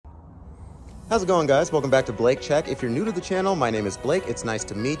How's it going, guys? Welcome back to Blake Check. If you're new to the channel, my name is Blake. It's nice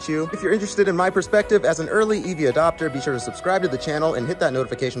to meet you. If you're interested in my perspective as an early EV adopter, be sure to subscribe to the channel and hit that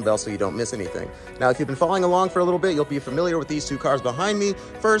notification bell so you don't miss anything. Now, if you've been following along for a little bit, you'll be familiar with these two cars behind me.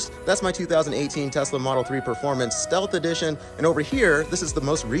 First, that's my 2018 Tesla Model 3 Performance Stealth Edition. And over here, this is the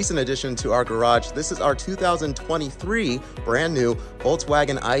most recent addition to our garage. This is our 2023 brand new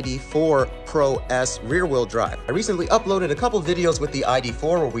Volkswagen ID.4 Pro S rear-wheel drive. I recently uploaded a couple videos with the ID.4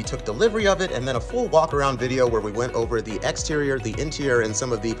 where we took delivery of it, and then a full walk-around video where we went over the exterior, the interior, and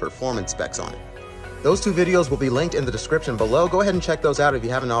some of the performance specs on it. Those two videos will be linked in the description below. Go ahead and check those out if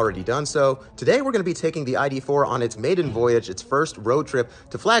you haven't already done so. Today, we're going to be taking the ID.4 on its maiden voyage, its first road trip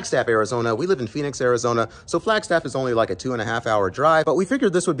to Flagstaff, Arizona. We live in Phoenix, Arizona, so Flagstaff is only like a 2.5-hour drive, but we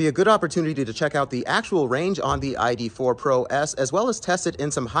figured this would be a good opportunity to check out the actual range on the ID.4 Pro S, as well as test it in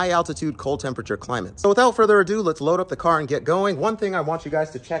some high-altitude, cold-temperature climates. So without further ado, let's load up the car and get going. One thing I want you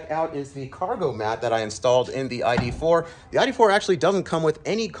guys to check out is the cargo mat that I installed in the ID.4. The ID.4 actually doesn't come with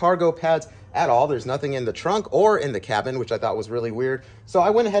any cargo pads at all. There's nothing in the trunk or in the cabin, which I thought was really weird. So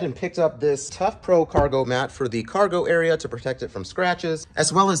I went ahead and picked up this Tough Pro cargo mat for the cargo area to protect it from scratches,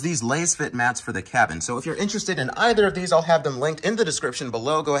 as well as these lace fit mats for the cabin. So if you're interested in either of these, I'll have them linked in the description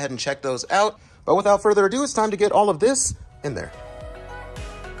below. Go ahead and check those out. But without further ado, it's time to get all of this in there.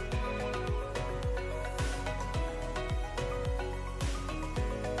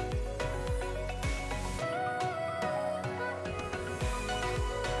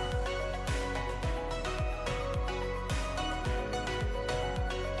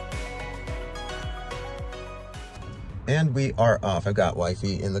 And we are off. I've got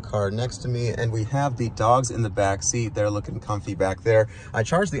wifey in the car next to me, and we have the dogs in the back seat. They're looking comfy back there. I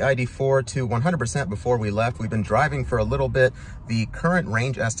charged the ID.4 to 100% before we left. We've been driving for a little bit. The current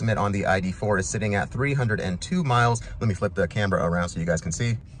range estimate on the ID.4 is sitting at 302 miles. Let me flip the camera around so you guys can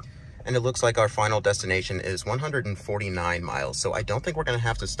see. And it looks like our final destination is 149 miles. So I don't think we're gonna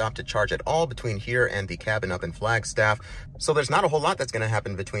have to stop to charge at all between here and the cabin up in Flagstaff. So there's not a whole lot that's gonna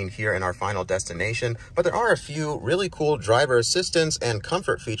happen between here and our final destination, but there are a few really cool driver assistance and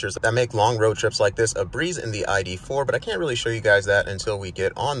comfort features that make long road trips like this a breeze in the ID.4, but I can't really show you guys that until we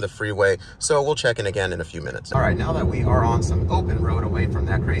get on the freeway. So we'll check in again in a few minutes. All right, now that we are on some open road away from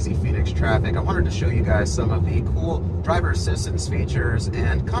that crazy Phoenix traffic, I wanted to show you guys some of the cool driver assistance features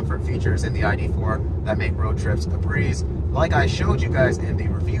and comfort features in the ID.4 that make road trips a breeze. Like I showed you guys in the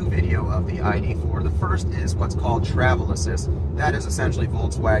review video of the ID.4, the first is what's called Travel Assist. That is essentially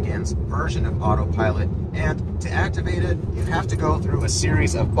Volkswagen's version of autopilot, and to activate it, you have to go through a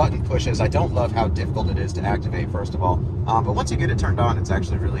series of button pushes. I don't love how difficult it is to activate, first of all, but once you get it turned on, it's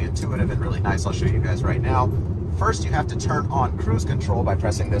actually really intuitive and really nice. I'll show you guys right now. First, you have to turn on cruise control by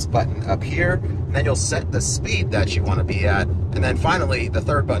pressing this button up here, and then you'll set the speed that you want to be at. And then finally, the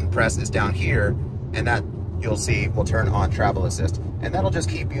third button press is down here, and that you'll see will turn on Travel Assist. And that'll just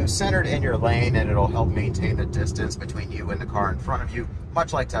keep you centered in your lane, and it'll help maintain the distance between you and the car in front of you.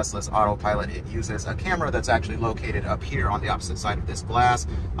 Much like Tesla's autopilot, it uses a camera that's actually located up here on the opposite side of this glass.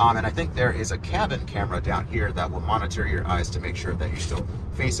 And I think there is a cabin camera down here that will monitor your eyes to make sure that you're still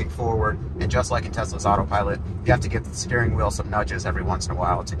facing forward. And just like in Tesla's autopilot, you have to give the steering wheel some nudges every once in a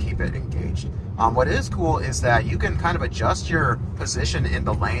while to keep it engaged. What is cool is that you can kind of adjust your position in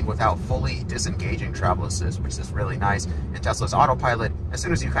the lane without fully disengaging Travel Assist, which is really nice. In Tesla's autopilot, as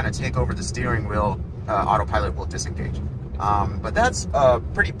soon as you kind of take over the steering wheel, autopilot will disengage. But that's a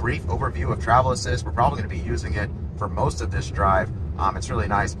pretty brief overview of Travel Assist. We're probably going to be using it for most of this drive. It's really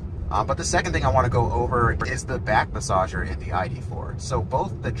nice. But the second thing I want to go over is the back massager in the ID.4. So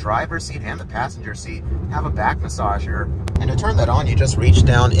both the driver's seat and the passenger seat have a back massager. And to turn that on, you just reach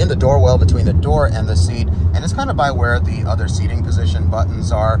down in the door well between the door and the seat. And it's kind of by where the other seating position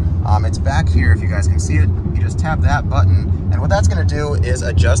buttons are. It's back here, if you guys can see it. You just tap that button. And what that's going to do is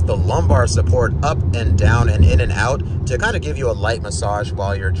adjust the lumbar support up and down and in and out to kind of give you a light massage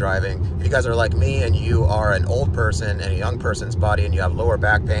while you're driving. If you guys are like me and you are an old person and a young person's body and you have lower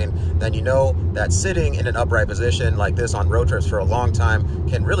back pain, then you know that sitting in an upright position like this on road trips for a long time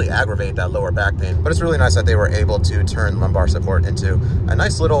can really aggravate that lower back pain. But it's really nice that they were able to turn lumbar support into a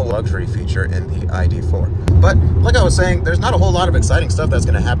nice little luxury feature in the ID.4. But like I was saying, there's not a whole lot of exciting stuff that's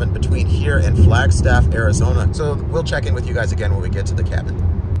going to happen between here and Flagstaff, Arizona. So we'll check in with you guys again when we get to the cabin.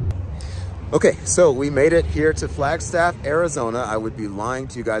 Okay, so we made it here to Flagstaff, Arizona. I would be lying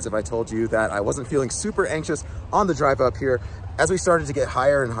to you guys if I told you that I wasn't feeling super anxious on the drive up here. As we started to get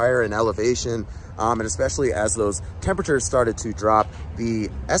higher and higher in elevation, and especially as those temperatures started to drop, the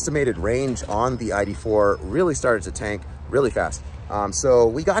estimated range on the ID.4 really started to tank really fast. So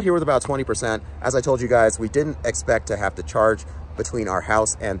we got here with about 20%. As I told you guys, we didn't expect to have to charge between our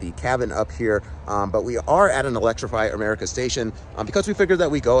house and the cabin up here. But we are at an Electrify America station because we figured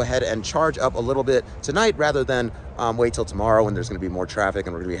that we go ahead and charge up a little bit tonight rather than wait till tomorrow when there's going to be more traffic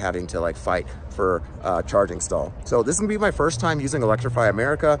and we're going to be having to like fight for charging stall. So this is going to be my first time using Electrify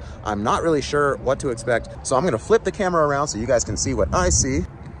America. I'm not really sure what to expect. So I'm going to flip the camera around so you guys can see what I see.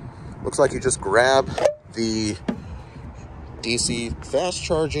 Looks like you just grab the DC fast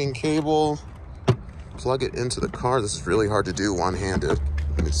charging cable, plug it into the car. This is really hard to do one-handed.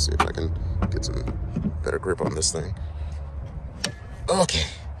 Let me see if I can get some better grip on this thing. Okay,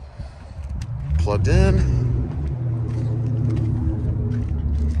 plugged in.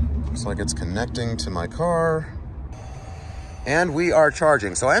 Looks like it's connecting to my car. And we are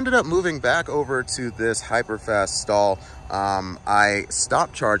charging. So I ended up moving back over to this hyperfast stall. I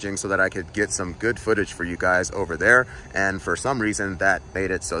stopped charging so that I could get some good footage for you guys over there. And for some reason that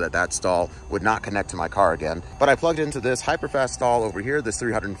made it so that that stall would not connect to my car again. But I plugged into this hyperfast stall over here, this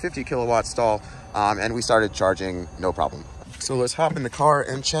 350 kilowatt stall, and we started charging no problem. So let's hop in the car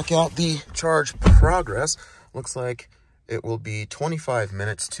and check out the charge progress. Looks like it will be 25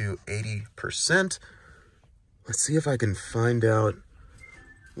 minutes to 80%. Let's see if I can find out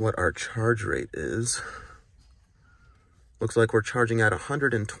what our charge rate is. Looks like we're charging at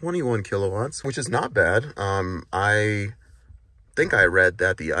 121 kilowatts, which is not bad. I think I read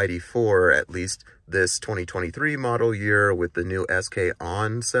that the ID.4, at least this 2023 model year with the new SK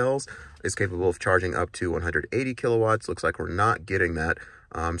on cells, is capable of charging up to 180 kilowatts. Looks like we're not getting that.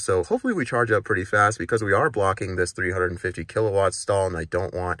 So hopefully we charge up pretty fast because we are blocking this 350 kilowatt stall, and I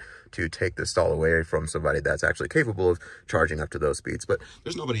don't want to take the stall away from somebody that's actually capable of charging up to those speeds. But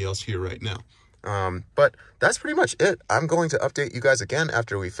there's nobody else here right now. But that's pretty much it. I'm going to update you guys again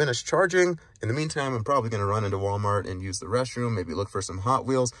after we finish charging. In the meantime, I'm probably going to run into Walmart and use the restroom, maybe look for some Hot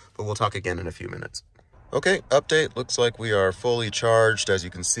Wheels, but we'll talk again in a few minutes. Okay, update. Looks like we are fully charged. As you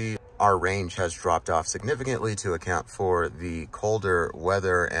can see, our range has dropped off significantly to account for the colder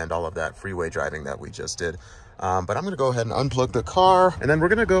weather and all of that freeway driving that we just did. But I'm going to go ahead and unplug the car, and then we're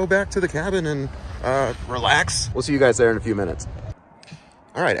going to go back to the cabin and relax. We'll see you guys there in a few minutes.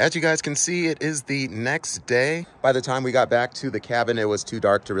 All right, as you guys can see, it is the next day. By the time we got back to the cabin, it was too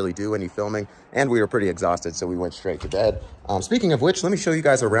dark to really do any filming, and we were pretty exhausted, so we went straight to bed. Speaking of which, let me show you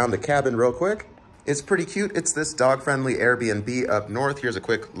guys around the cabin real quick. It's pretty cute. It's this dog-friendly Airbnb up north. Here's a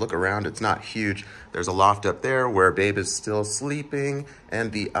quick look around. It's not huge. There's a loft up there where Babe is still sleeping,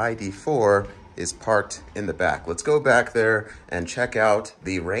 and the ID.4 is parked in the back. Let's go back there and check out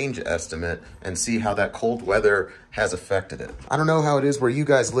the range estimate and see how that cold weather has affected it. I don't know how it is where you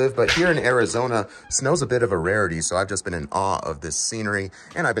guys live, but here in Arizona, snow's a bit of a rarity, so I've just been in awe of this scenery,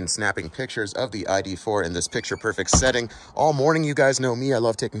 and I've been snapping pictures of the ID.4 in this picture-perfect setting all morning. You guys know me, I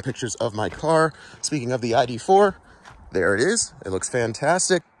love taking pictures of my car. Speaking of the ID.4, there it is. It looks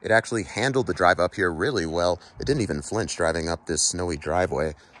fantastic. It actually handled the drive up here really well. It didn't even flinch driving up this snowy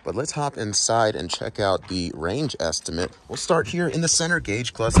driveway. But let's hop inside and check out the range estimate. We'll start here in the center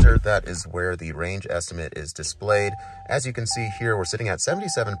gauge cluster. That is where the range estimate is displayed. As you can see here, we're sitting at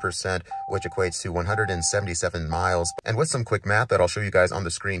 77%, which equates to 177 miles. And with some quick math that I'll show you guys on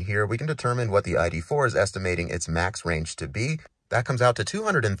the screen here, we can determine what the ID.4 is estimating its max range to be. That comes out to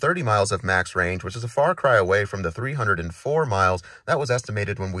 230 miles of max range, which is a far cry away from the 304 miles that was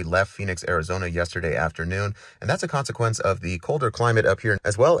estimated when we left Phoenix, Arizona yesterday afternoon. And that's a consequence of the colder climate up here,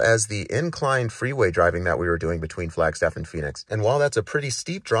 as well as the inclined freeway driving that we were doing between Flagstaff and Phoenix. And while that's a pretty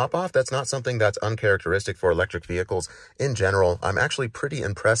steep drop-off, that's not something that's uncharacteristic for electric vehicles in general. I'm actually pretty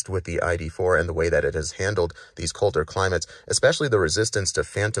impressed with the ID.4 and the way that it has handled these colder climates, especially the resistance to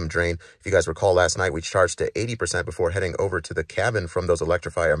phantom drain. If you guys recall, last night we charged to 80% before heading over to the cabin from those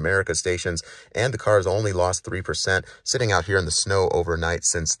Electrify America stations, and the car's only lost 3%, sitting out here in the snow overnight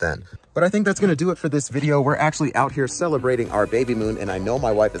since then. But I think that's going to do it for this video. We're actually out here celebrating our baby moon, and I know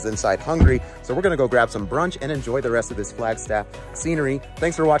my wife is inside hungry, so we're going to go grab some brunch and enjoy the rest of this Flagstaff scenery.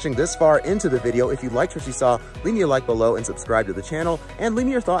 Thanks for watching this far into the video. If you liked what you saw, leave me a like below and subscribe to the channel, and leave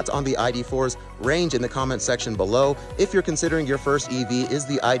me your thoughts on the ID.4's range in the comment section below. If you're considering your first EV, is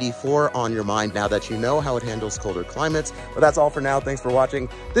the ID.4 on your mind now that you know how it handles colder climates? But that's all for now. Thanks for watching.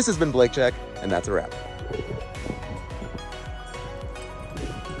 This has been Blake Check, and that's a wrap.